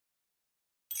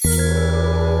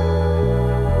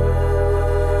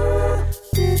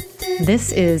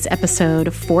This is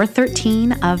episode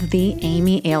 413 of The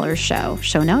Amy Ahlers Show.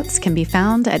 Show notes can be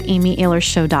found at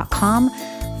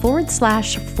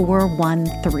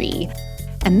amyahlershow.com/413.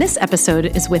 And this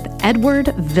episode is with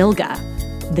Edward Vilga,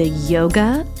 the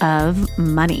yoga of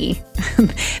money.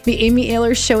 The Amy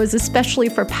Ahlers Show is especially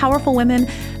for powerful women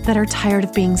that are tired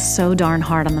of being so darn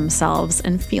hard on themselves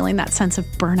and feeling that sense of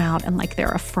burnout and like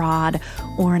they're a fraud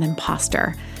or an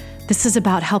imposter. This is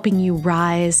about helping you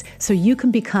rise so you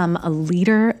can become a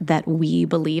leader that we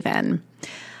believe in.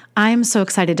 I'm so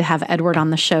excited to have Edward on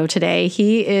the show today.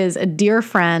 He is a dear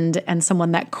friend and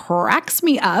someone that cracks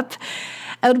me up.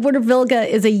 Edward Vilga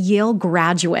is a Yale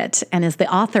graduate and is the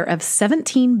author of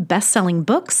 17 best-selling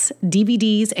books,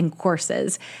 DVDs, and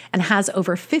courses, and has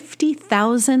over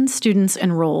 50,000 students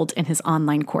enrolled in his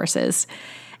online courses.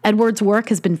 Edward's work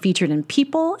has been featured in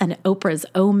People and Oprah's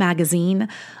O Magazine,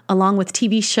 along with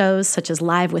TV shows such as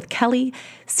Live with Kelly,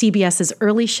 CBS's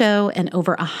Early Show, and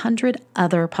over 100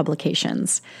 other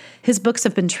publications. His books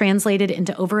have been translated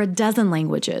into over a dozen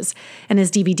languages, and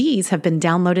his DVDs have been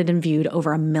downloaded and viewed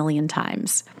over 1 million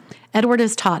times. Edward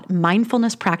has taught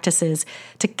mindfulness practices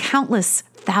to countless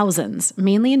thousands,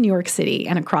 mainly in New York City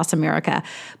and across America,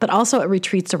 but also at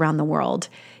retreats around the world.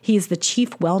 He is the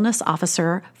Chief Wellness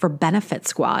Officer for Benefit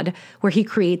Squad, where he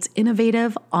creates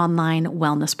innovative online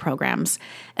wellness programs.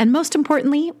 And most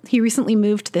importantly, he recently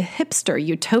moved to the hipster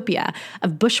utopia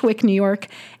of Bushwick, New York,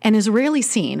 and is rarely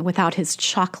seen without his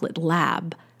chocolate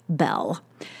lab, Belle.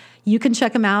 You can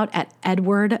check him out at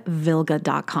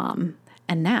edwardvilga.com.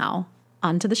 And now,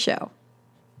 on to the show.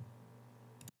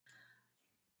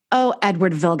 Oh,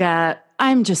 Edward Vilga,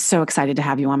 I'm just so excited to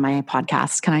have you on my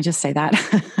podcast. Can I just say that?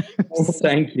 Well,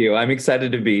 thank you. I'm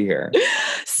excited to be here.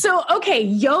 So, okay,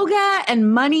 yoga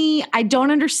and money. I don't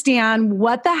understand.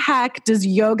 What the heck does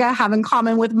yoga have in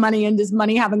common with money, and does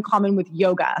money have in common with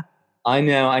yoga? I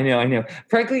know.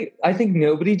 Frankly, I think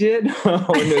nobody did. No.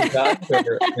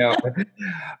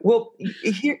 Well,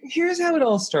 here's how it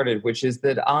all started, which is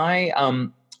that I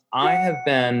have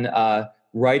been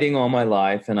writing all my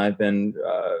life, and I've been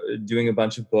doing a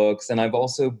bunch of books, and I've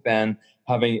also been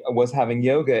having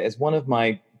yoga as one of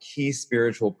my key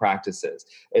spiritual practices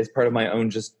as part of my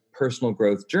own just personal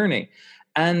growth journey.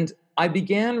 And I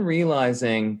began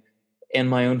realizing in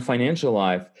my own financial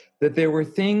life that there were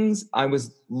things I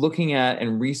was looking at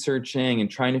and researching and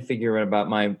trying to figure out about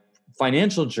my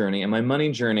financial journey and my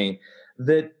money journey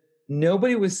that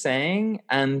nobody was saying,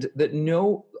 and that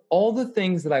all the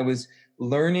things that I was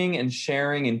learning and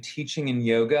sharing and teaching in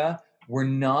yoga were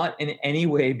not in any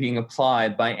way being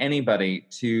applied by anybody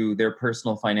to their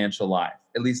personal financial life,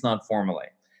 at least not formally.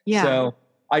 Yeah. So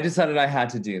I decided I had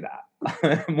to do that,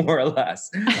 more or less.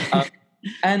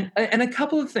 And a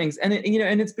couple of things, and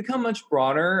it's become much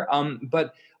broader.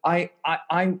 But I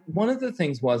one of the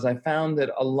things was I found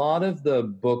that a lot of the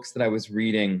books that I was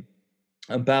reading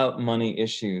about money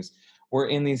issues were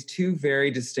in these two very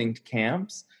distinct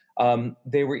camps.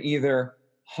 They were either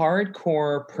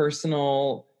hardcore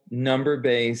personal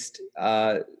number-based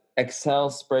Excel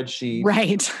spreadsheet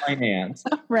finance,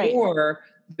 right, or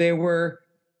they were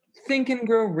think and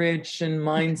grow rich and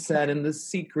mindset and The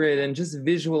Secret and just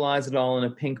visualize it all in a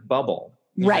pink bubble.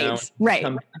 Right.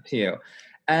 Come back to you.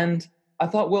 And I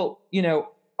thought, well,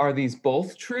 are these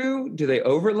both true? Do they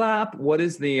overlap? What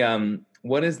is the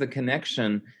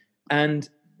connection? And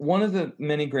one of the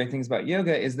many great things about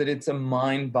yoga is that it's a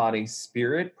mind, body,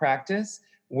 spirit practice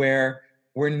where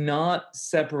we're not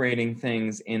separating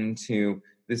things into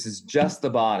this is just the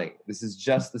body, this is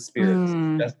just the spirit, this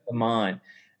is just the mind.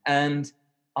 And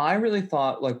I really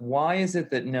thought, why is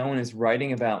it that no one is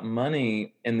writing about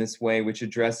money in this way, which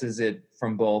addresses it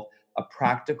from both a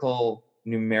practical,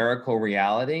 numerical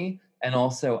reality and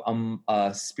also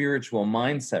a spiritual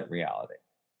mindset reality?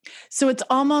 So it's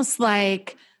almost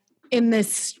like, in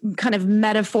this kind of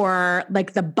metaphor,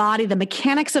 like the body, the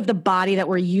mechanics of the body that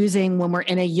we're using when we're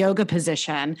in a yoga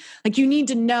position, you need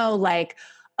to know,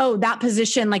 that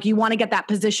position, you want to get that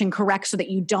position correct so that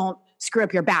you don't screw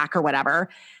up your back or whatever.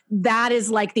 That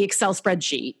is like the Excel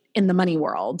spreadsheet in the money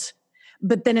world.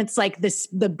 But then it's like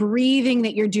the breathing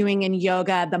that you're doing in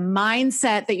yoga, the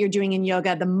mindset that you're doing in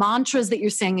yoga, the mantras that you're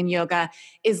saying in yoga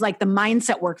is like the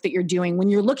mindset work that you're doing when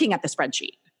you're looking at the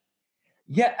spreadsheet.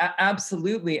 Yeah,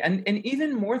 absolutely. And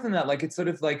even more than that, it's sort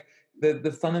of like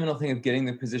the fundamental thing of getting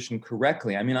the position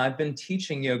correctly. I mean, I've been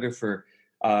teaching yoga for,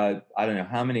 I don't know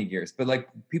how many years, but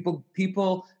people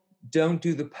don't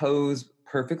do the pose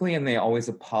perfectly and they always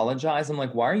apologize. I'm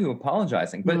like, why are you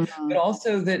apologizing? But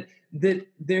also that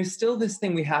there's still this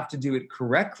thing, we have to do it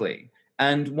correctly.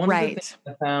 And one of the things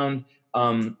I found,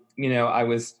 I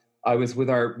was I was with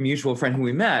our mutual friend who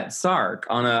we met, Sark,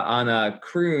 on a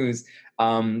cruise,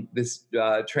 this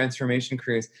transformation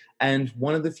cruise. And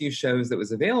one of the few shows that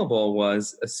was available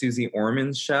was a Susie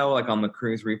Orman's show, like on the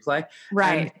cruise replay.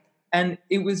 Right. And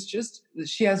it was just,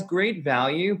 she has great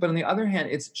value, but on the other hand,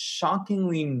 it's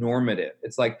shockingly normative.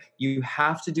 It's like, you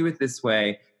have to do it this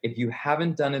way. If you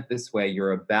haven't done it this way,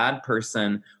 you're a bad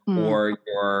person, or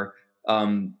you're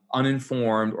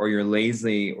uninformed, or you're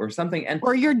lazy, or something.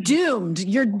 Or you're doomed.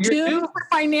 You're doomed for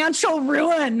financial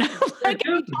ruin. Like,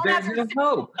 there's no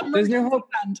hope. There's no hope.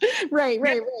 Right.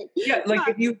 Yeah, like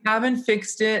if you haven't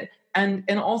fixed it, and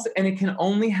it can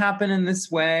only happen in this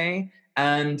way.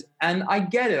 And I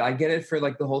get it for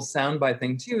like the whole soundbite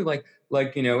thing too. Like,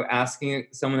 asking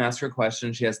someone asks her a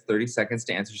question, she has 30 seconds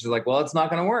to answer. She's like, well, it's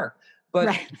not going to work. But,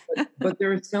 right. but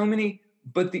there are so many.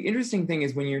 But the interesting thing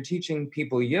is when you're teaching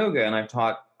people yoga, and I've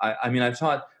taught,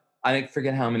 I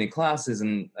forget how many classes,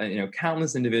 and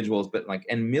countless individuals, but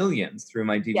and millions through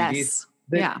my DVDs.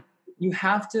 Yes. You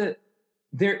have to.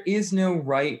 There is no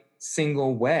right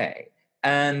single way,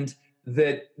 and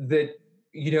that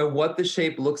what the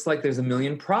shape looks like. There's a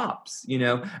million props,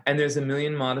 and there's a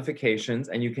million modifications,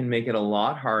 and you can make it a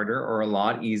lot harder or a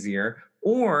lot easier.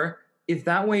 Or if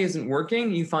that way isn't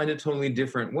working, you find a totally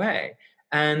different way.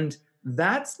 And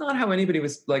that's not how anybody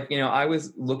was I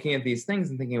was looking at these things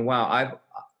and thinking, wow,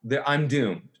 I'm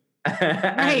doomed.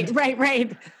 Right.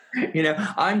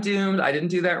 I'm doomed. I didn't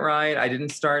do that right. I didn't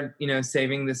start,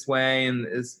 saving this way in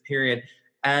this period.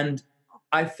 And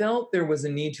I felt there was a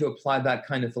need to apply that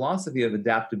kind of philosophy of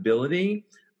adaptability,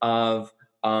 of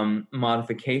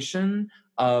modification,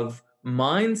 of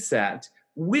mindset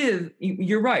with,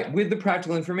 you're right, with the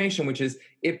practical information, which is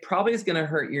it probably is going to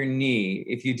hurt your knee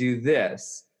if you do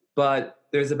this, but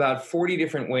there's about 40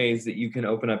 different ways that you can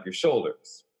open up your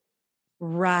shoulders.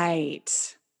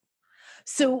 Right.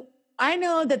 So I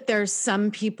know that there's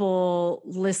some people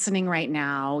listening right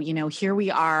now, here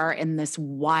we are in this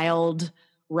wild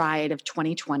ride of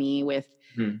 2020 with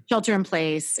shelter in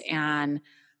place and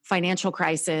financial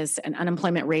crisis and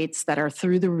unemployment rates that are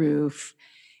through the roof.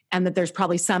 And that there's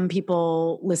probably some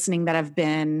people listening that have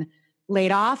been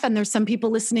laid off. And there's some people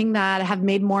listening that have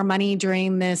made more money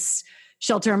during this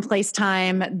shelter in place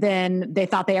time than they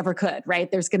thought they ever could, right?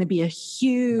 There's going to be a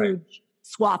huge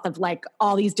swath of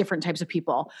all these different types of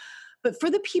people. But for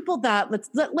the people that,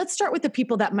 let's start with the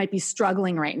people that might be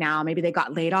struggling right now. Maybe they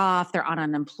got laid off, they're on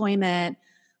unemployment,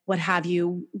 what have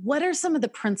you. What are some of the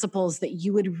principles that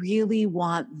you would really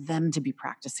want them to be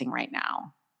practicing right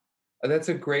now? That's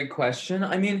a great question.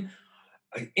 I mean,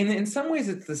 in some ways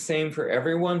it's the same for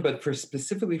everyone, but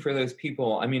specifically for those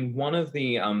people, I mean, one of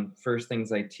the first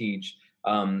things I teach,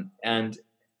 and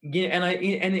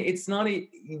it's not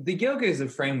the yoga is a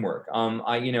framework.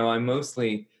 I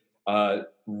mostly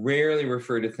rarely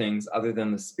refer to things other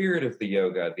than the spirit of the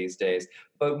yoga these days.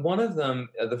 But one of them,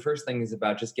 the first thing is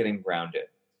about just getting grounded,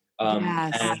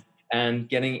 and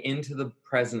getting into the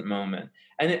present moment.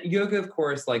 And yoga, of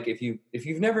course, if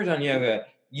you've never done yoga,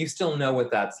 you still know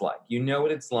what that's like. You know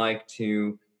what it's like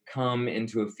to come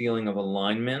into a feeling of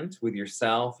alignment with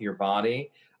yourself, your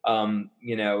body. And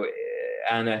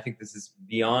I think this is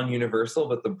beyond universal,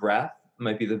 but the breath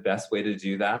might be the best way to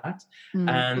do that. Mm-hmm.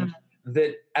 And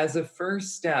that as a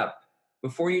first step,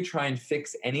 before you try and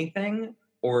fix anything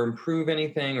or improve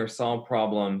anything or solve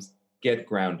problems, get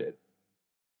grounded.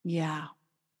 Yeah.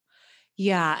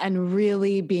 And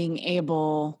really being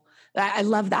able, I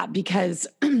love that, because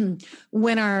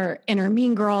when our inner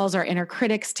mean girls, our inner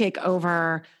critics take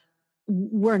over,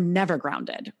 we're never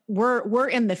grounded. We're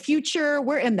in the future.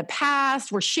 We're in the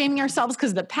past. We're shaming ourselves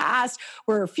because of the past.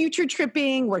 We're future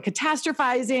tripping. We're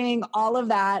catastrophizing, all of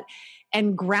that.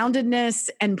 And groundedness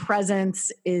and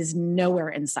presence is nowhere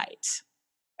in sight.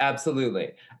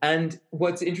 Absolutely. And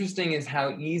what's interesting is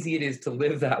how easy it is to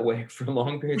live that way for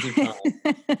long periods of time.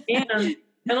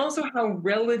 and also how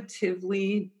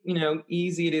relatively,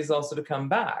 easy it is also to come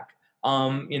back.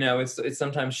 It's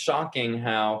sometimes shocking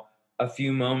how a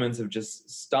few moments of just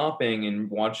stopping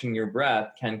and watching your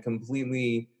breath can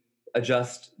completely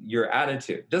adjust your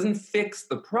attitude. It doesn't fix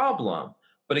the problem,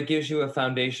 but it gives you a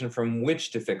foundation from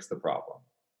which to fix the problem.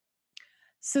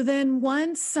 So then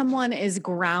once someone is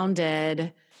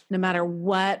grounded, no matter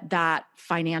what that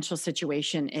financial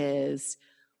situation is,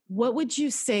 what would you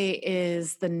say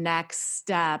is the next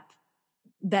step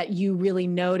that you really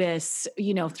notice,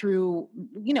 through,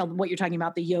 what you're talking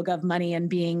about, the yoga of money and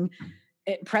being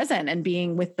present and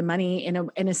being with the money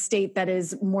in a state that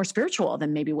is more spiritual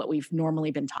than maybe what we've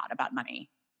normally been taught about money?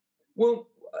 Well,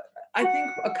 I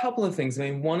think a couple of things. I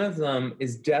mean, one of them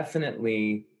is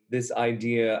definitely this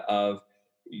idea of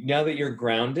now that you're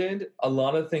grounded, a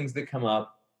lot of things that come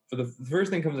up, for the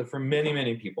first thing comes up for many,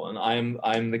 many people, and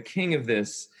I'm the king of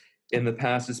this in the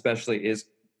past, especially, is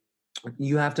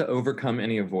you have to overcome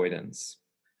any avoidance.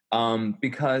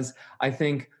 Because I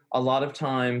think a lot of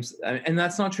times, and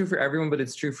that's not true for everyone, but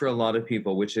it's true for a lot of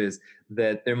people, which is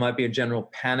that there might be a general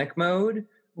panic mode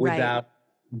without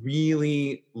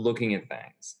really looking at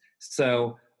things.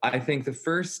 So I think the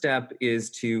first step is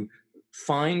to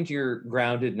find your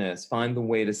groundedness, find the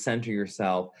way to center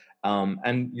yourself.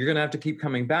 And you're going to have to keep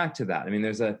coming back to that. I mean,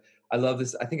 I love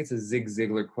this, I think it's a Zig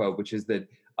Ziglar quote, which is that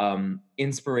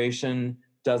inspiration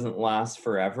doesn't last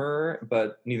forever,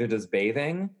 but neither does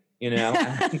bathing, you know?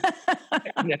 I've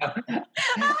never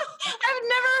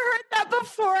heard that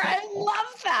before. I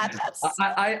love that.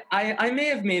 I may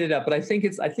have made it up, but I think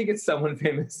it's someone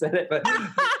famous said it, but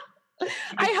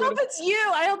I hope it's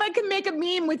you. I hope I can make a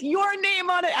meme with your name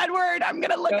on it, Edward. I'm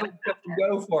going to look at it.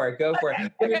 Go for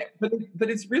it. But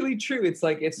it's really true. It's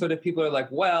like, it's sort of, people are like,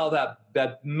 well,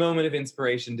 that moment of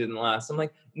inspiration didn't last. I'm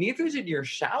like, neither did your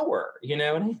shower. You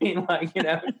know what I mean? Like, you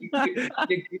know,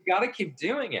 you got to keep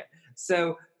doing it.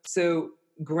 So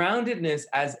groundedness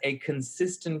as a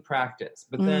consistent practice.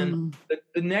 But then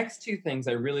the next two things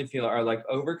I really feel are like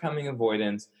overcoming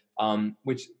avoidance,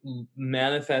 which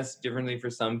manifests differently for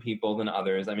some people than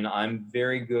others. I mean, I'm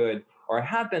very good, or I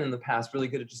have been in the past, really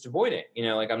good at just avoiding, you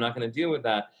know, like I'm not going to deal with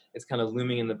that. It's kind of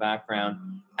looming in the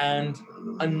background. And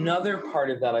another part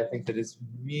of that, I think, that is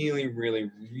really,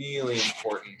 really, really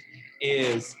important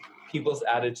is people's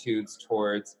attitudes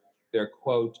towards their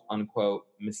quote unquote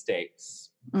mistakes.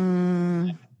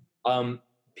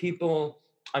 People,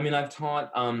 I mean, I've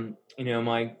taught, you know,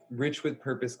 my Rich with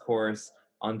Purpose course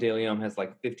on Daily has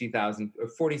like 50,000 or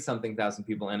 40 something thousand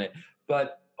people in it.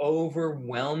 But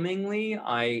overwhelmingly,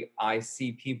 I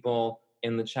see people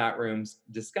in the chat rooms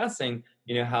discussing,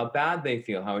 you know, how bad they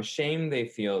feel, how ashamed they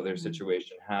feel of their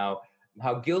situation, how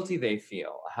guilty they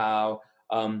feel, how,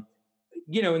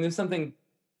 you know, and there's something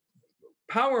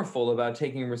powerful about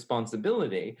taking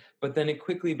responsibility, but then it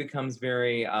quickly becomes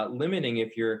very limiting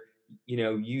if you're, you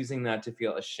know, using that to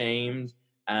feel ashamed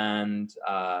and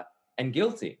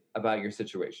guilty about your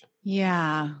situation.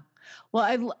 Yeah.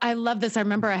 Well, I love this. I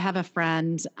remember I have a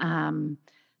friend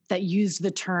that used the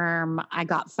term, I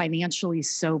got financially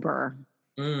sober.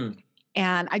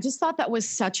 And I just thought that was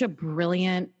such a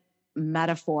brilliant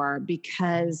metaphor,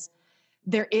 because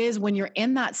there is, when you're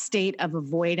in that state of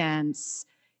avoidance,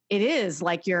 it is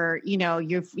like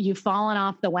you've fallen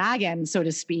off the wagon, so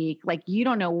to speak. Like, you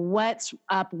don't know what's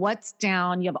up, what's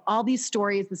down. You have all these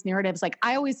stories, this narratives. Like,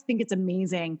 I always think it's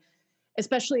amazing,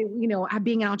 especially, you know,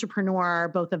 being an entrepreneur,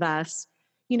 both of us,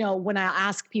 you know, when I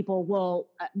ask people, well,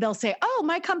 they'll say, oh,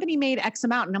 my company made X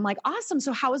amount. And I'm like, awesome.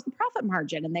 So how was the profit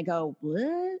margin? And they go,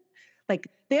 what? Like,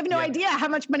 they have no idea how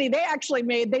much money they actually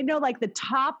made. They know like the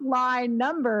top line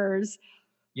numbers,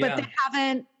 but they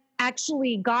haven't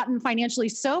actually gotten financially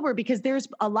sober, because there's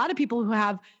a lot of people who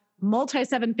have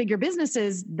multi-7-figure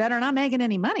businesses that are not making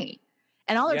any money.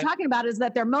 And all they're talking about is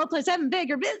that they're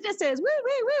multi-7-figure businesses, woo,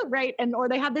 woo, woo, right? And, or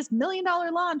they have this $1 million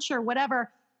launch or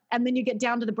whatever. And then you get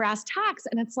down to the brass tacks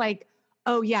and it's like,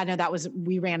 oh yeah, no,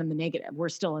 we ran in the negative. We're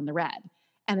still in the red.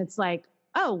 And it's like,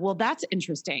 oh, well, that's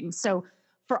interesting. So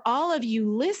for all of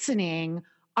you listening,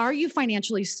 are you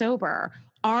financially sober?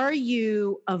 Are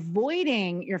you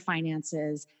avoiding your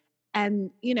finances?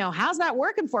 And, you know, how's that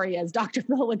working for you? As Dr.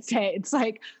 Phil would say, it's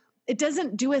like, it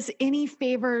doesn't do us any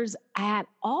favors at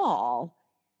all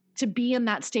to be in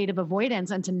that state of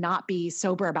avoidance and to not be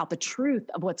sober about the truth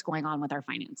of what's going on with our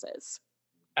finances.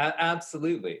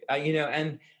 Absolutely. You know,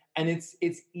 and it's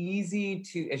easy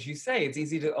to, as you say, it's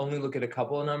easy to only look at a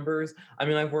couple of numbers. I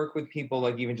mean, I've worked with people,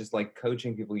 like even just like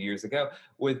coaching people years ago,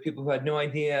 with people who had no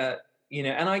idea, you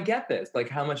know, and I get this, like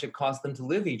how much it cost them to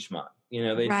live each month. You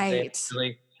know,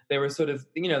 they were sort of,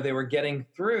 you know, they were getting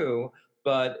through,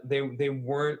 but they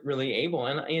weren't really able.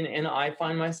 And I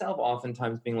find myself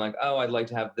oftentimes being like, oh, I'd like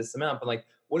to have this amount, but like,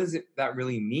 what does that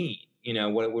really mean? You know,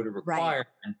 what would it require?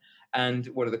 Right. And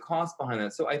what are the costs behind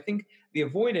that? So I think the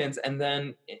avoidance, and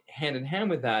then hand in hand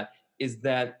with that, is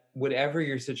that whatever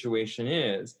your situation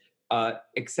is,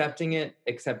 accepting it,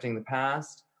 accepting the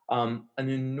past. An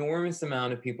enormous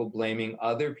amount of people blaming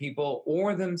other people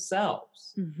or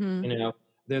themselves. Mm-hmm. You know,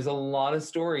 there's a lot of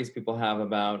stories people have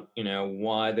about, you know,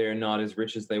 why they're not as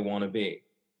rich as they want to be.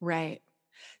 Right.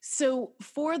 So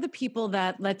for the people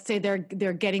that, let's say they're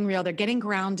getting real, they're getting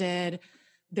grounded,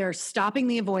 they're stopping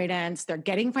the avoidance, they're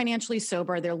getting financially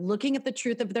sober, they're looking at the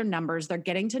truth of their numbers, they're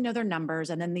getting to know their numbers,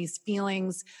 and then these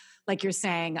feelings, like you're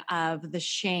saying, of the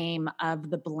shame, of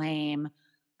the blame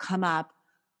come up.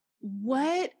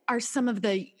 what are some of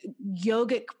the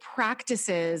yogic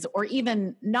practices, or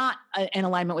even not in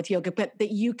alignment with yoga, but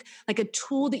that you, like a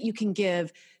tool that you can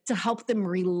give to help them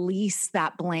release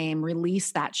that blame,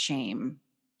 release that shame?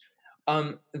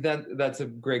 That's a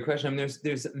great question. I mean,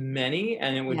 there's many,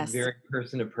 and it would Yes. vary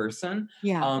person to person.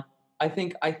 Yeah. I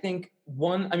think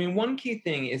one key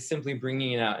thing is simply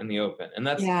bringing it out in the open, and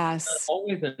that's not Yes.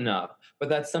 always enough, but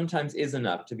that sometimes is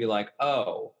enough to be like,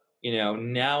 oh,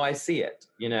 now I see it,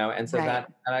 and so Right.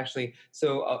 that actually,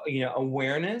 so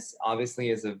awareness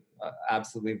obviously is a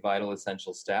absolutely vital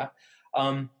essential step.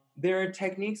 There are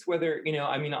techniques, whether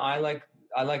I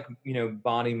like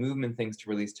body movement things to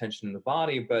release tension in the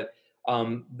body, but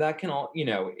that can all,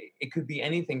 it could be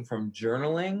anything from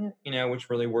journaling,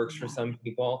 which really works for Yeah. some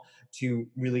people, to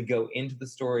really go into the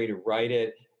story, to write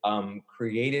it,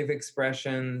 creative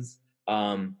expressions.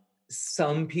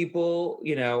 Some people,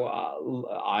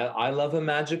 I love a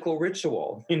magical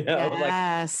ritual,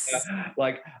 Yes.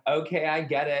 like, okay, I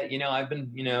get it. I've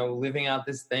been, living out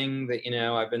this thing that,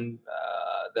 I've been,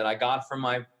 that I got from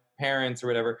my parents or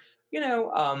whatever,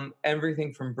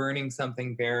 everything from burning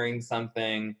something, burying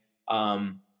something,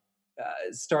 um,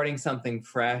 starting something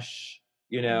fresh,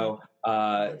 Yeah.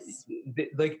 Yes.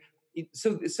 like,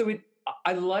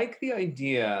 I like the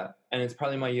idea, and it's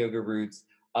probably my yoga roots,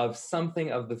 of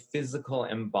something of the physical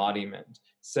embodiment.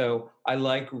 So I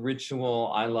like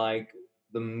ritual, I like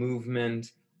the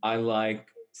movement, I like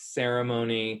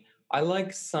ceremony, I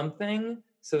like something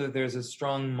so that there's a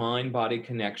strong mind body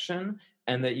connection,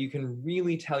 and that you can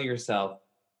really tell yourself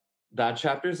that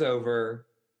chapter's over,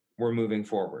 we're moving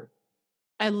forward.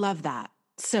 I love that.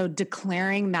 So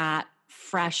declaring that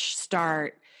fresh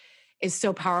start is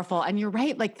so powerful. And you're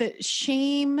right, like the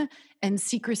shame and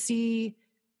secrecy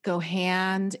go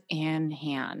hand in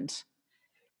hand.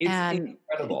 It's And it's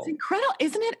incredible. incredible.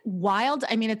 Isn't it wild?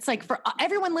 I mean, it's like for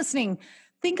everyone listening,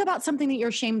 think about something that you're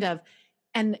ashamed of.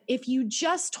 And if you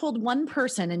just told one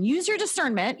person, and use your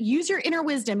discernment, use your inner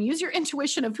wisdom, use your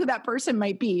intuition of who that person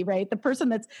might be, right? The person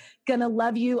that's going to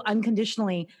love you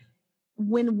unconditionally.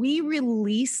 When we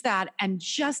release that and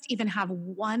just even have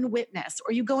one witness,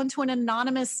 or you go into an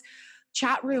anonymous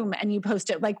chat room and you post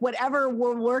it, like whatever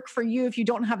will work for you, if you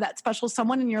don't have that special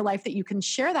someone in your life that you can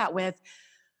share that with.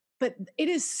 But it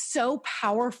is so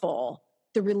powerful,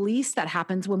 the release that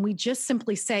happens when we just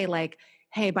simply say, like,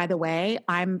 hey, by the way,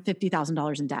 I'm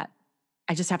 $50,000 in debt.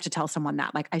 I just have to tell someone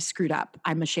that, like, I screwed up.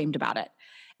 I'm ashamed about it.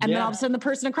 And then all Yeah. of a sudden the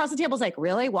person across the table is like,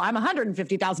 really? Well, I'm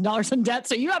 $150,000 in debt.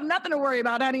 So you have nothing to worry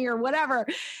about, honey, or whatever.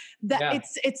 That Yeah.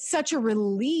 it's such a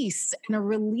release and a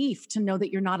relief to know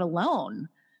that you're not alone.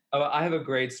 Oh, I have a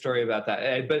great story about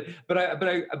that.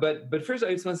 But first,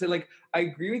 I just want to say, like, I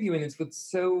agree with you, and it's what's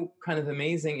so kind of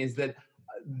amazing is that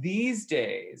these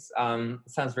days,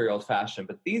 sounds very old fashioned,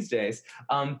 but these days,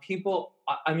 people.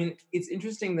 I mean, it's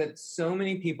interesting that so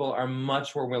many people are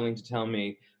much more willing to tell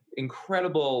me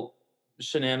incredible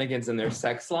shenanigans in their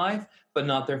sex life, but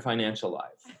not their financial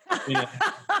life. You know,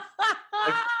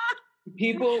 like,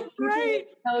 people will Right.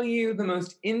 tell you the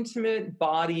most intimate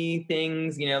body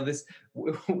things, this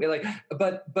like,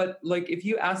 but like, if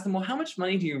you ask them, well, how much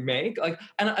money do you make, like,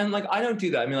 and like, I don't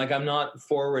do that. I mean, like, I'm not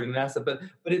forward and that's it, but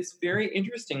it's very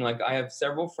interesting. Like, I have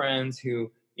several friends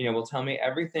who will tell me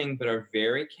everything, but are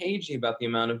very cagey about the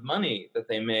amount of money that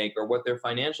they make or what their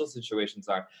financial situations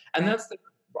are. And Right.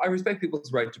 I respect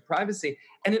people's right to privacy,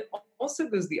 and it also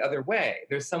goes the other way.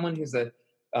 There's someone who's a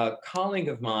colleague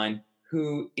of mine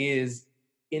who is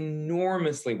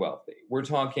enormously wealthy. We're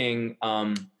talking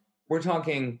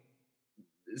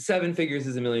seven figures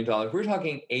is $1 million. We're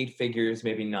talking eight figures,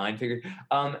 maybe nine figures.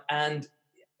 And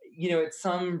at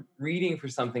some reading for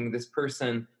something,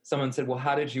 someone said, "Well,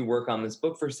 how did you work on this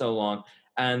book for so long?"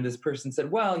 And this person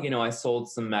said, "Well, I sold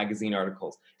some magazine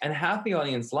articles." And half the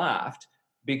audience laughed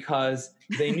because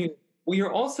they knew, well,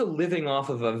 you're also living off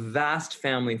of a vast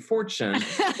family fortune,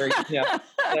 where,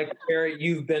 like, where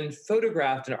you've been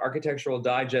photographed in Architectural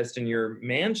Digest in your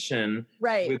mansion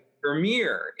Right. with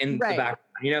Vermeer in the Right.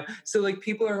 background. So, like,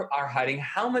 people are hiding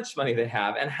how much money they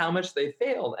have and how much they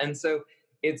failed, and so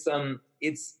it's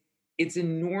it's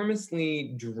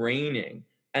enormously draining.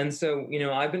 And so,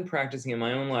 I've been practicing in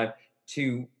my own life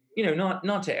to,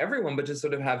 not to everyone, but to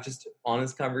sort of have just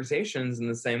honest conversations in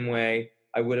the same way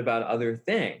I would about other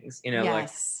things, like,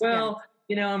 Yes. Yeah. well,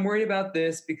 I'm worried about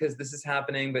this because this is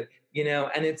happening, but,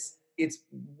 and it's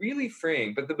really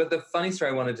freeing. But the funny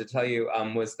story I wanted to tell you,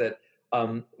 was that,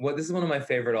 this is one of my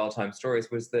favorite all time stories,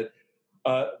 was that,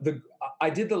 the I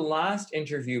did the last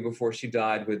interview before she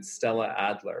died with Stella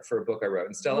Adler for a book I wrote.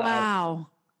 And Stella Adler, Wow.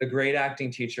 the great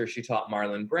acting teacher, she taught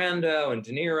Marlon Brando and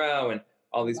De Niro, and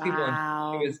all these people. And she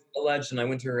Wow. was a legend. I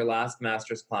went to her last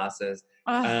master's classes,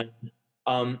 Ugh.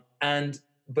 and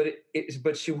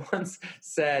but she once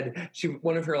said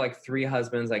one of her like three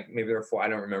husbands, like maybe there were four, I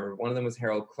don't remember. One of them was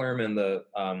Harold Clurman, the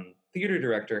theater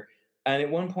director. And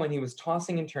at one point he was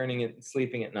tossing and turning and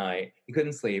sleeping at night. He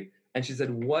couldn't sleep. And she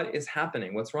said, "What is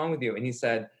happening? What's wrong with you?" And he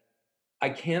said, "I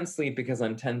can't sleep because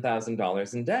I'm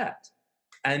 $10,000 in debt."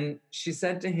 And she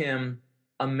said to him,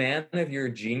 "A man of your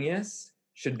genius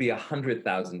should be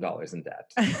 $100,000 in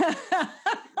debt."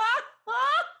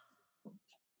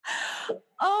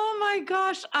 Oh my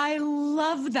gosh, I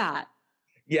love that.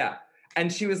 Yeah.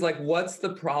 And she was like, "What's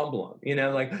the problem?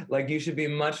 Like you should be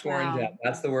much more in Wow. depth.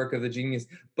 That's the work of the genius."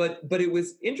 But it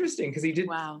was interesting because he did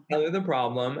Wow. tell her the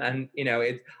problem, and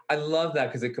I love that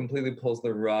because it completely pulls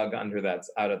the rug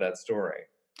out of that story.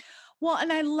 Well,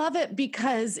 and I love it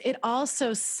because it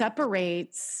also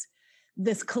separates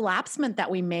this collapsement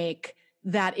that we make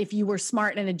that if you were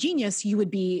smart and a genius, you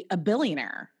would be a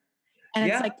billionaire. And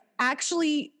it's Yeah. like,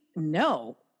 actually,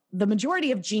 no, the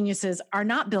majority of geniuses are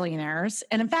not billionaires.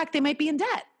 And in fact, they might be in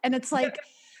debt. And it's like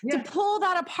Yeah. to pull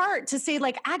that apart to say,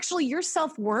 like, actually, your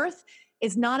self worth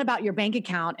is not about your bank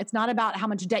account. It's not about how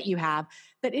much debt you have,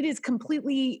 that it is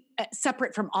completely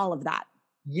separate from all of that.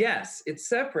 Yes, it's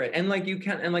separate. And like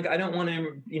I don't want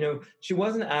to, she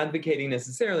wasn't advocating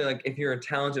necessarily like if you're a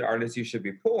talented artist, you should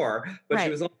be poor, but she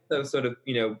Right. was also sort of,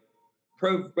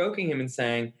 provoking him and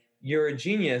saying, "You're a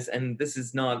genius and this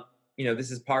is not,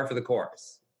 this is par for the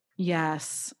course."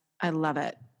 Yes. I love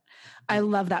it. I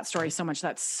love that story so much.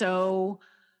 That's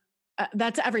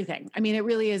everything. I mean, it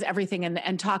really is everything.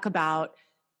 And talk about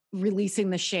releasing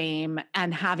the shame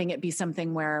and having it be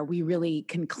something where we really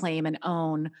can claim and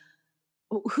own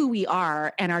who we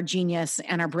are and our genius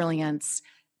and our brilliance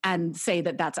and say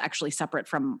that that's actually separate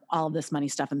from all of this money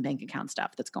stuff and bank account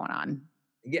stuff that's going on.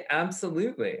 Yeah,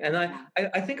 absolutely. And I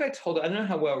think I don't know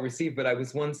how well received, but I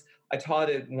taught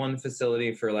at one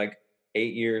facility for like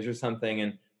 8 years or something.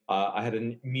 And I had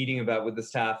a meeting about with the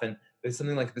staff, and there's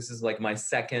something like, this is like my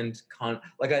second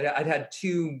like I'd had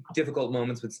two difficult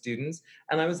moments with students.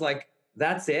 And I was like,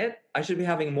 that's it. I should be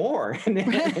having more. Like,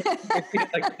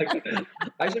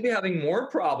 I should be having more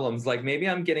problems. Like maybe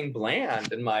I'm getting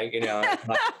bland and why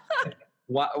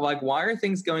are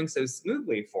things going so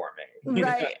smoothly for me?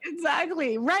 Right,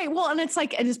 exactly. Right. Well, and it's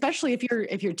like, and especially if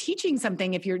you're teaching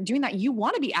something, if you're doing that, you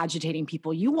want to be agitating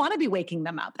people. You want to be waking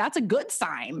them up. That's a good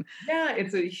sign. Yeah,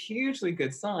 it's a hugely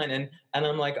good sign. And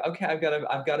I'm like, okay, I've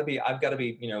got to be,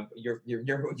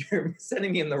 you're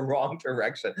sending me in the wrong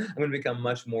direction. I'm going to become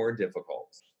much more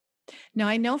difficult. Now,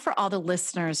 I know for all the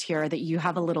listeners here that you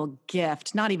have a little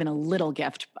gift, not even a little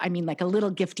gift. I mean, like a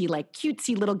little gifty, like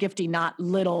cutesy little gifty, not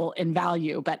little in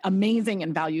value, but amazing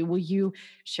in value. Will you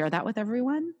share that with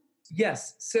everyone?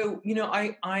 Yes. So,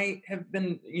 I have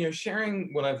been,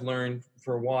 sharing what I've learned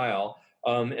for a while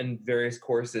in various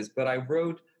courses, but I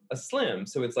wrote a slim.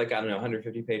 So it's like, I don't know,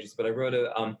 150 pages, but I wrote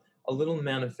a little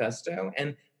manifesto.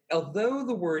 And although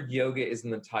the word yoga is in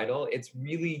the title, it's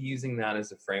really using that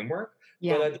as a framework. But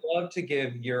Yeah. I'd love to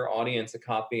give your audience a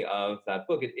copy of that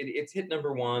book. It's hit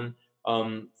number one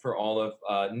for all of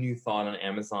New Thought on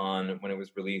Amazon when it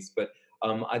was released. But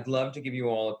I'd love to give you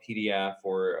all a PDF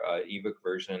or ebook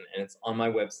version, and it's on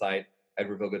my website,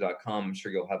 edwardvilga.com. I'm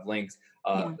sure you'll have links,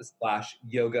 /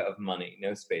 yoga of money,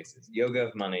 no spaces, yoga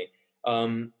of money.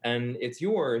 And it's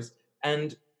yours.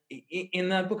 And in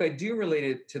that book, I do relate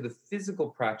it to the physical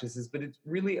practices, but it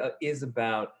really is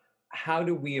about how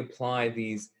do we apply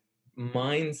these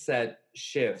mindset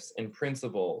shifts and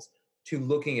principles to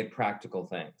looking at practical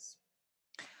things.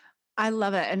 I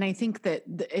love it. And I think that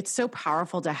it's so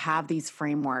powerful to have these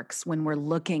frameworks when we're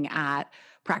looking at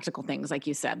practical things, like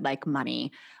you said, like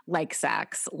money, like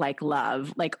sex, like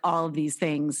love, like all of these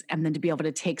things. And then to be able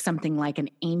to take something like an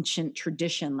ancient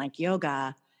tradition like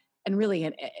yoga and really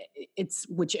it's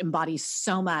which embodies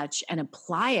so much and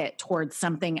apply it towards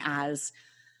something as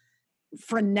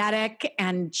frenetic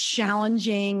and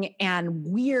challenging and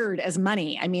weird as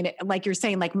money. I mean, like you're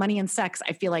saying, like money and sex,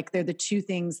 I feel like they're the two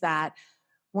things that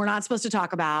we're not supposed to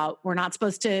talk about. We're not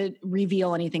supposed to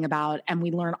reveal anything about. And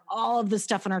we learn all of the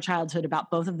stuff in our childhood about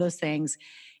both of those things.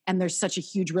 And there's such a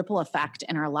huge ripple effect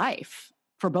in our life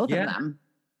for both of Yeah. them.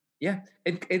 Yeah.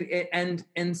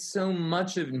 And so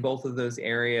much of in both of those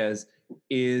areas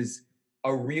is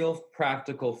a real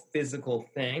practical physical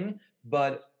thing,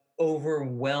 but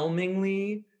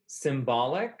overwhelmingly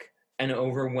symbolic and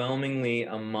overwhelmingly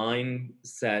a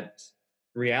mindset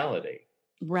reality.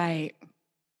 Right.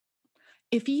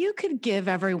 If you could give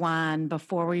everyone,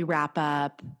 before we wrap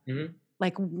up, Mhm.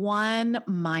 like one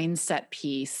mindset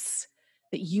piece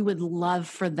that you would love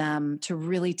for them to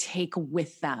really take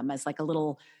with them as like a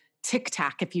little tic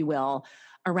tac, if you will,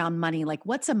 around money? Like,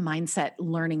 what's a mindset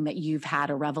learning that you've had,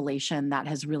 a revelation that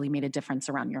has really made a difference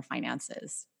around your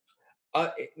finances?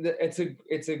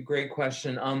 It's a great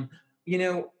question. You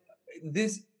know,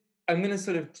 this I'm going to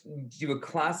sort of do a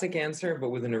classic answer, but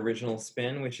with an original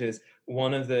spin, which is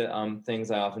one of the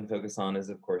things I often focus on is,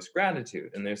 of course,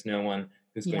 gratitude. And there's no one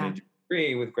who's going Yeah. to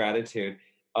disagree with gratitude.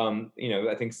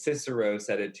 I think Cicero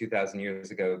said it 2,000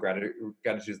 years ago. Gratitude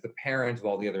is the parent of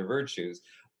all the other virtues.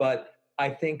 But I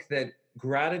think that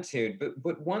gratitude.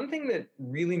 But one thing that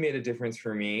really made a difference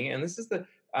for me, and this is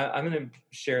I'm going to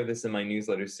share this in my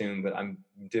newsletter soon, but I'm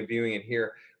debuting it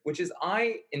here, which is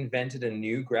I invented a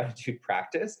new gratitude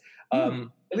practice. At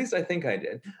least I think I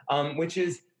did, which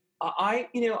is I've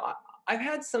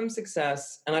had some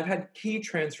success and I've had key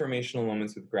transformational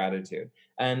moments with gratitude.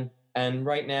 And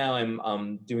right now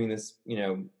I'm doing this,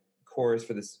 course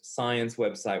for this science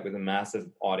website with a massive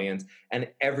audience, and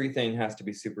everything has to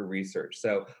be super researched.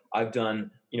 So I've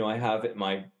done, I have at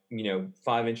my,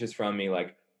 5 inches from me,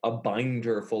 like a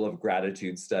binder full of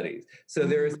gratitude studies. So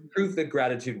there is proof that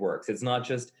gratitude works. It's not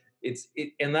just,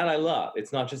 and that I love.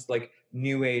 It's not just like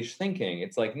new age thinking.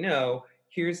 It's like, no,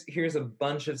 here's a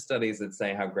bunch of studies that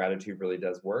say how gratitude really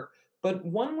does work. But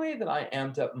one way that I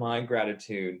amped up my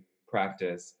gratitude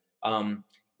practice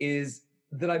is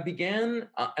that I began,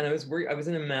 and I was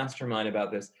in a mastermind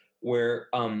about this, where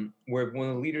one of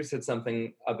the leaders said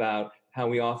something about how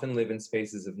we often live in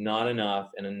spaces of not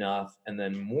enough, and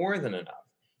then more than enough.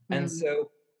 And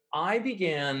so I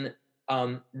began,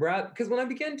 because when I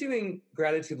began doing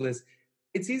gratitude lists,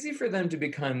 it's easy for them to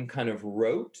become kind of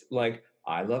rote, like,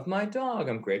 I love my dog,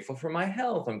 I'm grateful for my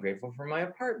health, I'm grateful for my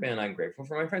apartment, I'm grateful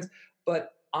for my friends.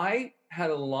 But I had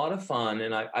a lot of fun,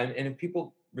 and and if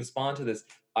people respond to this,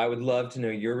 I would love to know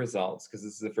your results, because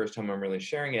this is the first time I'm really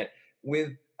sharing it.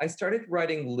 I started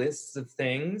writing lists of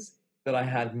things that I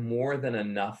had more than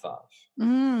enough of.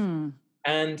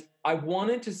 And I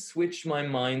wanted to switch my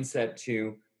mindset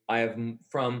to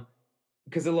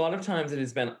because a lot of times it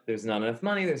has been, there's not enough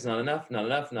money, there's not enough, not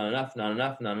enough, not enough, not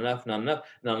enough, not enough, not enough,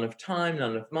 not enough time,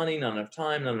 not enough money, not enough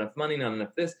time, not enough money, not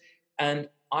enough this. And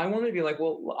I wanted to be like,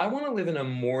 well, I want to live in a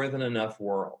more than enough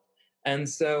world. And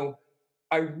so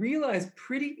I realized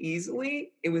pretty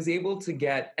easily it was able to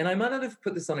get, and I might not have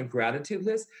put this on a gratitude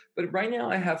list, but right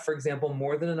now I have, for example,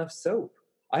 more than enough soap.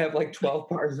 I have like 12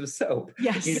 bars of soap.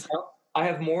 Yes. I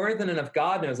have more than enough.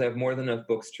 God knows I have more than enough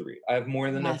books to read. I have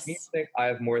more than enough music. I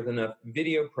have more than enough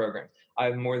video programs. I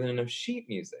have more than enough sheet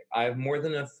music. I have more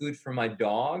than enough food for my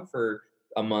dog for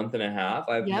a month and a half.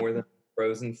 I have more than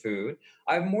frozen food.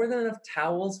 I have more than enough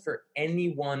towels for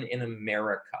anyone in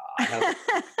America.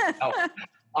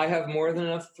 I have more than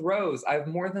enough throws. I have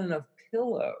more than enough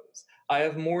pillows. I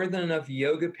have more than enough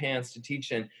yoga pants to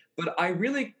teach in. But I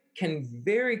really can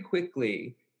very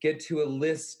quickly get to a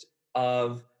list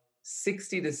of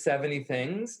 60 to 70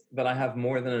 things that I have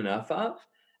more than enough of.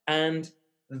 And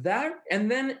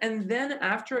then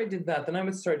after I did that, then I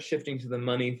would start shifting to the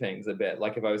money things a bit.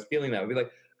 Like if I was feeling that, I'd be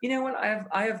like, you know what,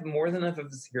 I have more than enough of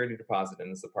a security deposit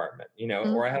in this apartment,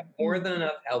 or I have more than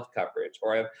enough health coverage,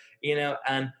 or I have,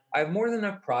 and I have more than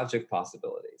enough project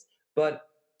possibilities. But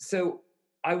so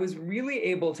I was really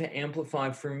able to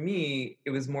amplify. For me, it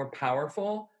was more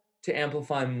powerful to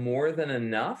amplify more than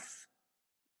enough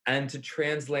and to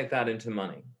translate that into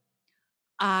money.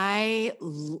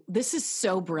 This is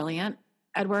so brilliant,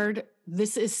 Edward.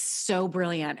 This is so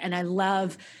brilliant. And I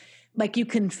love, like, you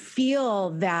can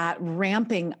feel that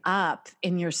ramping up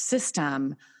in your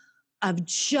system of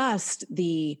just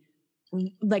the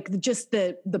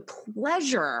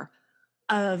pleasure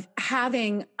of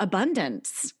having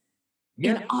abundance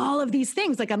in all of these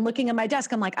things. Like, I'm looking at my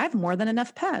desk, I'm like, I have more than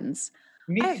enough pens.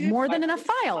 I have more than enough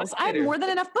files. I have more than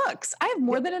enough books. I have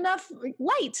more than enough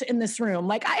light in this room.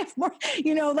 Like, I have more,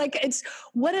 it's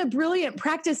what a brilliant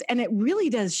practice. And it really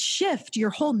does shift your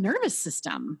whole nervous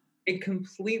system. It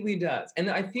completely does. And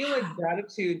I feel like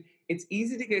gratitude, it's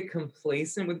easy to get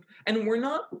complacent with, and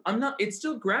it's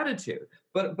still gratitude,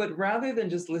 but rather than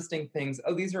just listing things,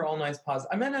 oh, these are all nice positives.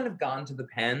 I might not have gone to the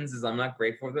pens as I'm not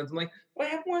grateful for them. I'm like, but I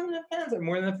have more than enough pens. I have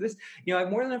more than enough this, I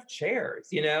have more than enough chairs,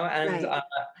 and, right.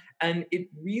 And it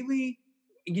really,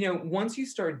 once you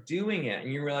start doing it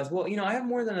and you realize, well, I have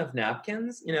more than enough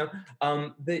napkins,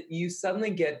 that you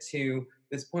suddenly get to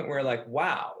this point where, like,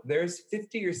 wow, there's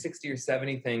 50 or 60 or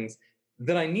 70 things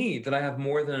that I need that I have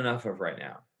more than enough of right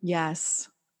now. Yes.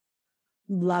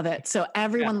 Love it. So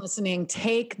everyone listening,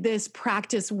 take this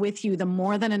practice with you, the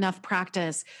more than enough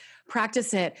practice.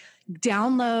 Practice it.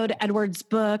 Download Edward's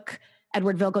book,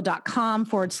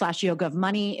 edwardvilga.com/yoga of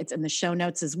money. It's in the show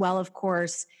notes as well, of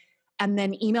course. And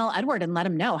then email Edward and let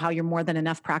him know how your More Than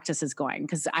Enough practice is going,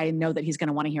 because I know that he's going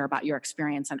to want to hear about your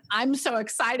experience. And I'm so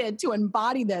excited to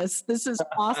embody this. This is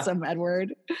awesome,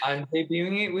 Edward. I'm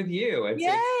debuting it with you.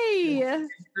 Yay!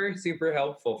 It's super, super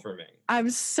helpful for me.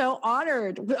 I'm so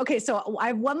honored. Okay, so I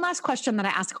have one last question that I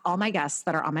ask all my guests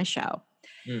that are on my show.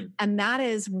 And that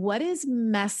is, what is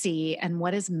messy and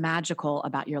what is magical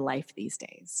about your life these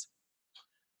days?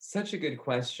 Such a good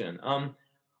question.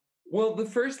 Well, the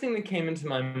first thing that came into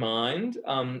my mind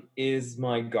is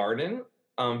my garden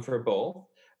for both,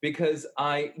 because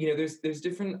there's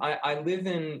different. I live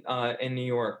in New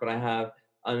York, but I have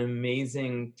an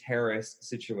amazing terrace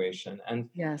situation, and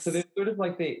so there's sort of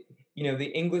like the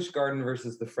English garden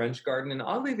versus the French garden, and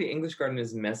oddly, the English garden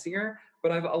is messier,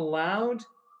 but I've allowed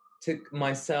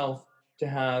myself to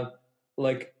have,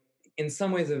 like, in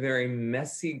some ways, a very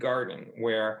messy garden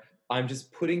where I'm just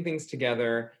putting things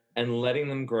together and letting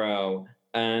them grow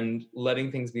and letting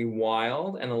things be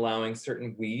wild and allowing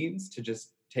certain weeds to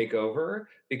just take over,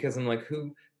 because I'm like,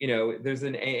 there's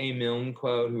an A.A. Milne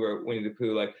quote who wrote Winnie the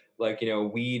Pooh,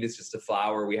 weed is just a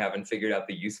flower we haven't figured out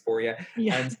the use for yet.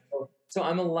 Yeah. And so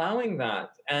I'm allowing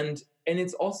that. And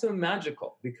it's also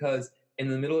magical, because in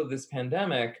the middle of this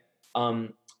pandemic,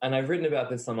 and I've written about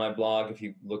this on my blog if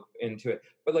you look into it,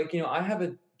 but I have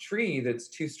a tree that's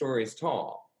 2 stories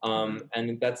tall.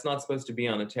 And that's not supposed to be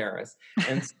on a terrace.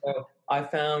 And so I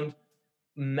found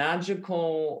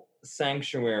magical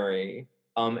sanctuary,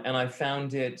 and I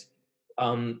found it,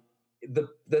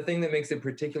 the thing that makes it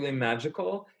particularly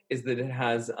magical is that it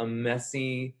has a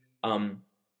messy,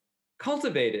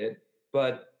 cultivated,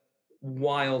 but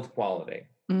wild quality.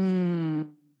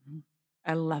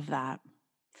 I love that.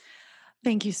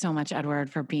 Thank you so much,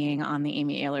 Edward, for being on the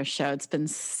Amy Ahlers Show. It's been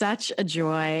such a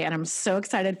joy, and I'm so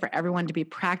excited for everyone to be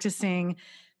practicing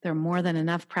their More Than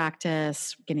Enough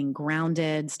practice, getting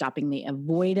grounded, stopping the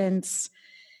avoidance,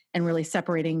 and really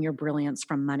separating your brilliance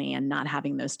from money and not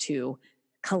having those two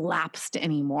collapsed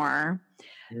anymore.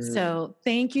 So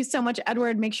thank you so much,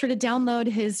 Edward. Make sure to download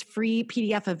his free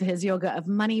PDF of his Yoga of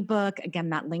Money book. Again,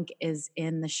 that link is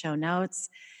in the show notes.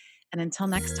 And until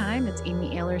next time, it's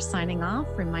Amy Ahlers signing off,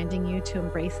 reminding you to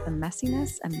embrace the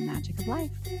messiness and magic of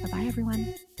life. Bye-bye,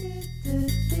 everyone.